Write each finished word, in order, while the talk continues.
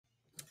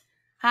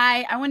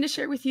Hi, I wanted to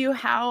share with you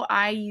how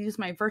I use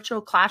my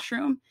virtual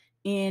classroom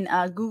in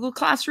Google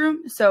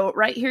Classroom. So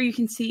right here, you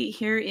can see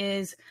here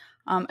is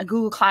a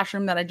Google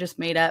Classroom that I just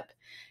made up.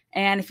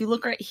 And if you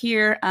look right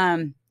here,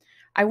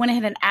 I went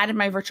ahead and added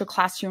my virtual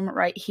classroom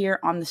right here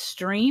on the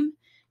stream.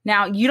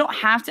 Now, you don't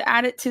have to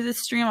add it to the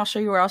stream. I'll show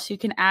you where else you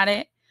can add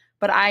it.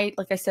 But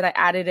like I said, I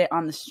added it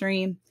on the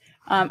stream.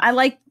 I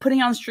like putting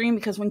it on the stream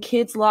because when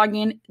kids log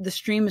in, the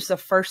stream is the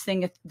first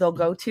thing they'll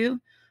go to.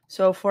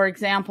 So for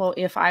example,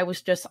 if I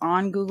was just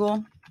on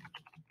Google,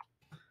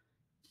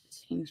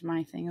 change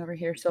my thing over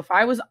here. So if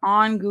I was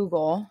on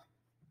Google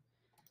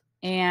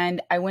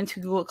and I went to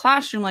Google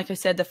Classroom, like I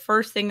said, the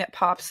first thing that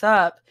pops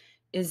up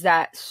is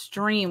that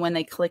stream when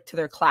they click to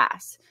their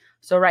class.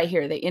 So right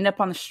here, they end up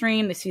on the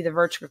stream, they see the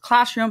virtual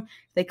classroom,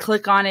 they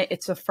click on it,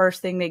 it's the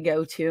first thing they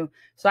go to.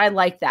 So I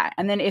like that.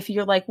 And then if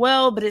you're like,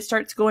 well, but it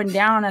starts going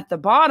down at the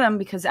bottom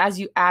because as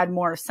you add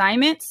more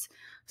assignments,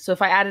 so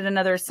if I added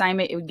another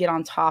assignment, it would get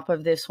on top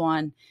of this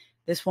one.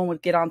 This one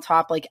would get on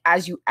top like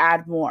as you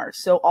add more.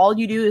 So all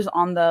you do is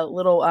on the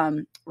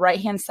little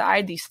right-hand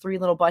side, these three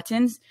little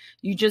buttons,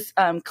 you just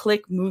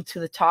click move to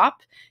the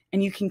top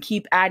and you can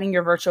keep adding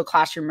your virtual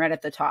classroom right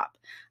at the top.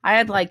 I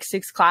had like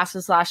 6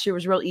 classes last year. It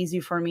was real easy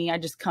for me. I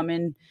just come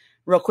in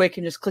real quick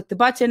and just click the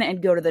button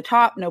and go to the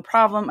top. No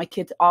problem. My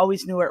kids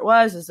always knew where it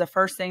was. It was the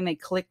first thing they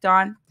clicked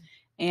on.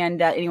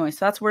 And anyway,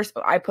 so that's where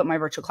I put my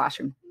virtual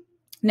classroom.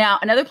 Now,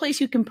 another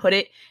place you can put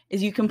it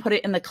is you can put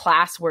it in the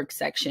classwork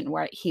section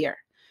right here.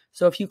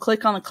 So if you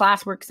click on the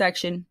classwork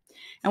section,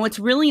 and what's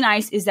really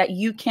nice is that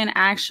you can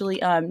actually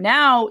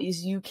now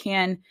is you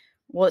can,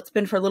 well, it's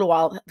been for a little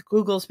while,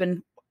 Google's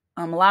been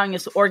allowing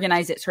us to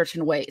organize it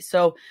certain ways.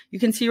 So you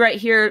can see right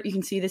here, you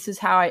can see this is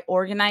how I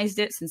organized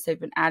it since they've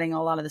been adding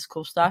a lot of this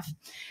cool stuff.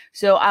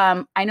 So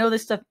I know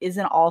this stuff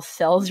isn't all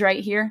cells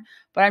right here,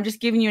 but I'm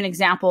just giving you an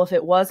example. If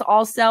it was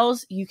all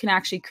cells, you can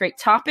actually create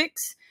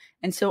topics.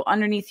 And so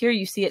underneath here,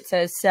 you see it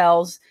says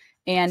cells.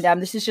 And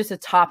this is just a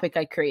topic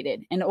I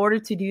created. In order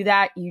to do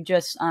that, you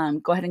just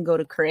go ahead and go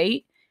to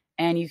create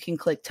and you can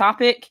click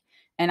topic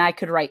and I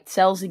could write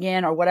cells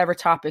again or whatever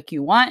topic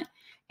you want.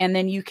 And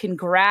then you can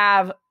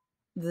grab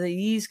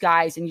these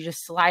guys and you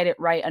just slide it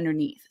right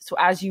underneath. So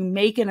as you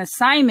make an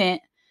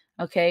assignment,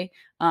 okay,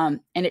 and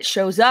it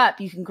shows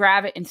up, you can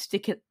grab it and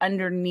stick it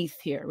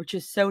underneath here, which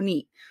is so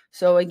neat.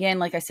 So again,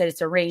 like I said,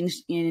 it's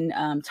arranged in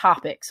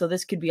topics. So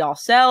this could be all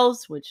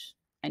cells, which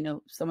I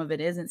know some of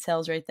it isn't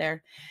cells right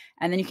there.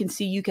 And then you can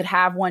see you could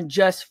have one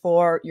just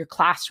for your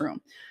classroom.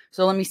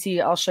 So let me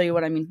see. I'll show you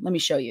what I mean. Let me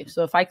show you.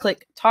 So if I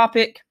click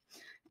topic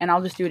and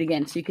I'll just do it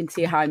again so you can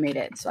see how I made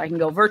it. So I can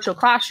go virtual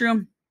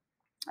classroom.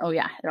 Oh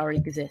yeah, it already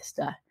exists.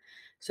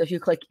 So if you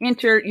click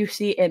enter, you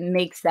see it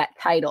makes that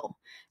title.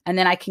 And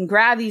then I can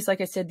grab these.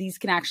 Like I said, these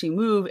can actually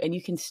move and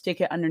you can stick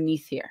it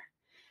underneath here.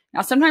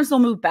 Now, sometimes they'll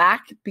move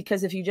back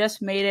because if you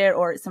just made it,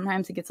 or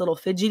sometimes it gets a little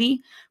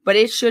fidgety, but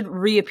it should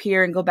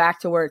reappear and go back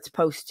to where it's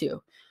supposed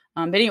to.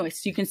 But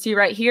anyways, so you can see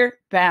right here,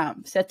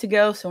 bam, set to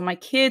go. So when my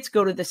kids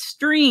go to the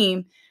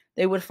stream,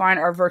 they would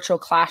find our virtual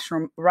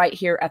classroom right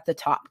here at the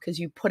top because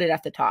you put it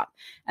at the top.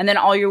 And then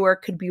all your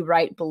work could be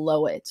right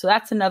below it. So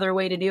that's another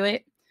way to do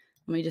it.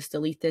 Let me just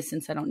delete this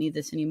since I don't need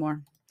this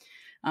anymore.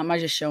 I'm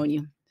just showing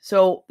you.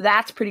 So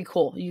that's pretty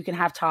cool. You can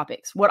have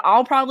topics. What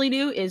I'll probably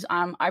do is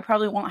I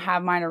probably won't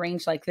have mine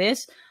arranged like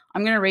this.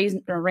 I'm going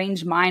to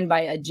arrange mine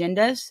by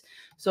agendas.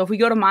 So if we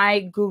go to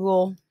my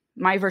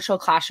virtual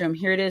classroom,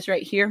 here it is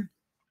right here.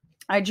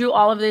 I drew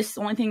all of this.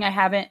 The only thing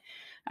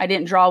I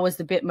didn't draw was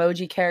the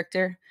Bitmoji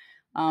character.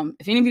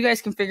 If any of you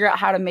guys can figure out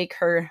how to make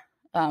her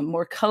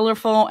more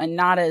colorful and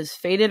not as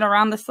faded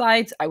around the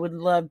sides, I would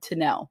love to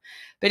know.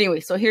 But anyway,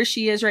 so here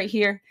she is right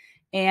here.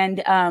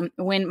 And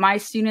when my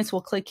students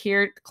will click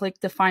here, click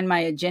to find my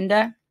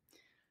agenda,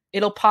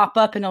 it'll pop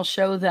up and it'll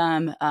show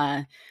them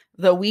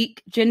the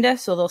week agenda.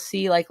 So they'll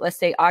see, like, let's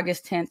say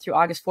August 10th through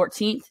August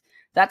 14th.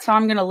 That's how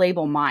I'm going to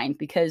label mine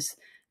because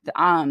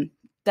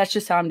that's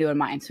just how I'm doing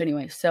mine. So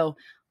anyway, so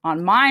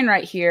on mine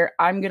right here,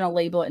 I'm going to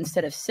label it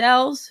instead of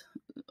cells.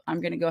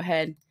 I'm going to go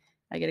ahead.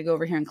 I got to go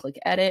over here and click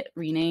edit,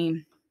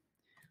 rename.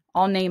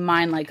 I'll name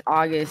mine like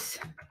August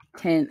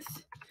 10th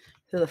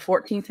to the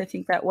 14th, I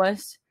think that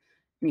was.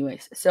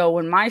 Anyways, so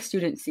when my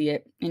students see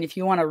it, and if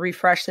you want to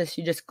refresh this,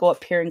 you just go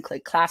up here and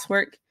click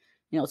classwork,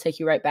 and it'll take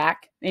you right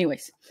back.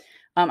 Anyways,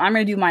 I'm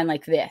going to do mine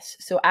like this.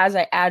 So as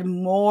I add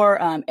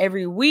more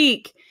every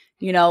week,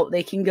 you know,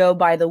 they can go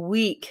by the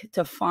week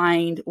to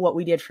find what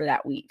we did for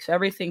that week. So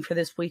everything for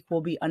this week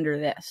will be under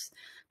this.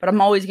 But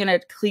I'm always going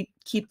to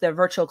keep the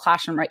virtual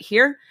classroom right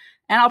here.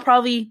 And I'll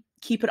probably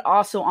keep it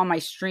also on my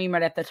stream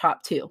right at the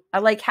top too. I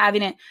like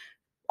having it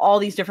all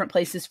these different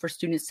places for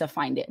students to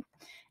find it.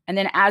 And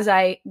then as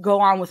I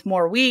go on with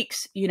more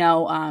weeks, you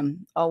know,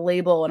 I'll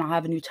label and I'll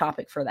have a new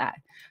topic for that.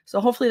 So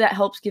hopefully that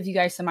helps give you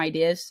guys some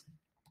ideas.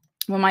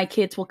 When my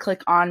kids will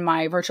click on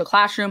my virtual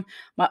classroom,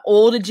 my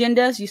old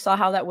agendas, you saw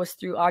how that was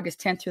through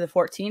August 10th through the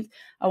 14th.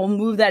 I will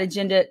move that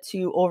agenda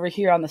to over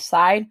here on the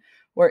side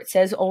where it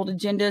says old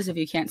agendas. If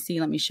you can't see,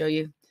 let me show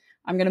you.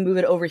 I'm going to move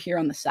it over here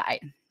on the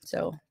side.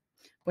 So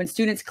when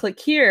students click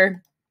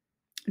here,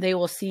 they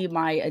will see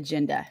my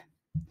agenda.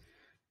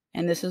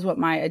 And this is what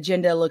my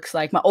agenda looks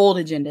like. My old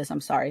agendas,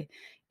 I'm sorry,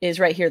 is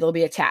right here. They'll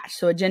be attached.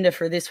 So agenda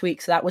for this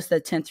week. So that was the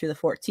 10th through the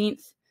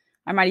 14th.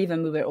 I might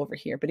even move it over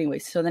here. But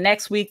anyways, so the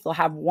next week they'll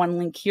have one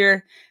link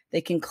here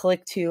they can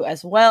click to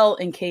as well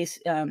in case.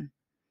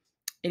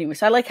 Anyway,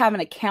 so I like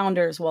having a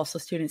calendar as well so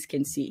students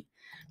can see.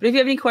 But if you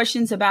have any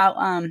questions about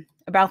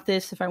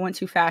this, if I went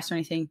too fast or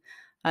anything,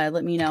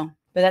 let me know.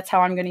 But that's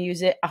how I'm going to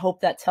use it. I hope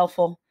that's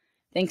helpful.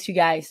 Thanks, you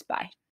guys. Bye.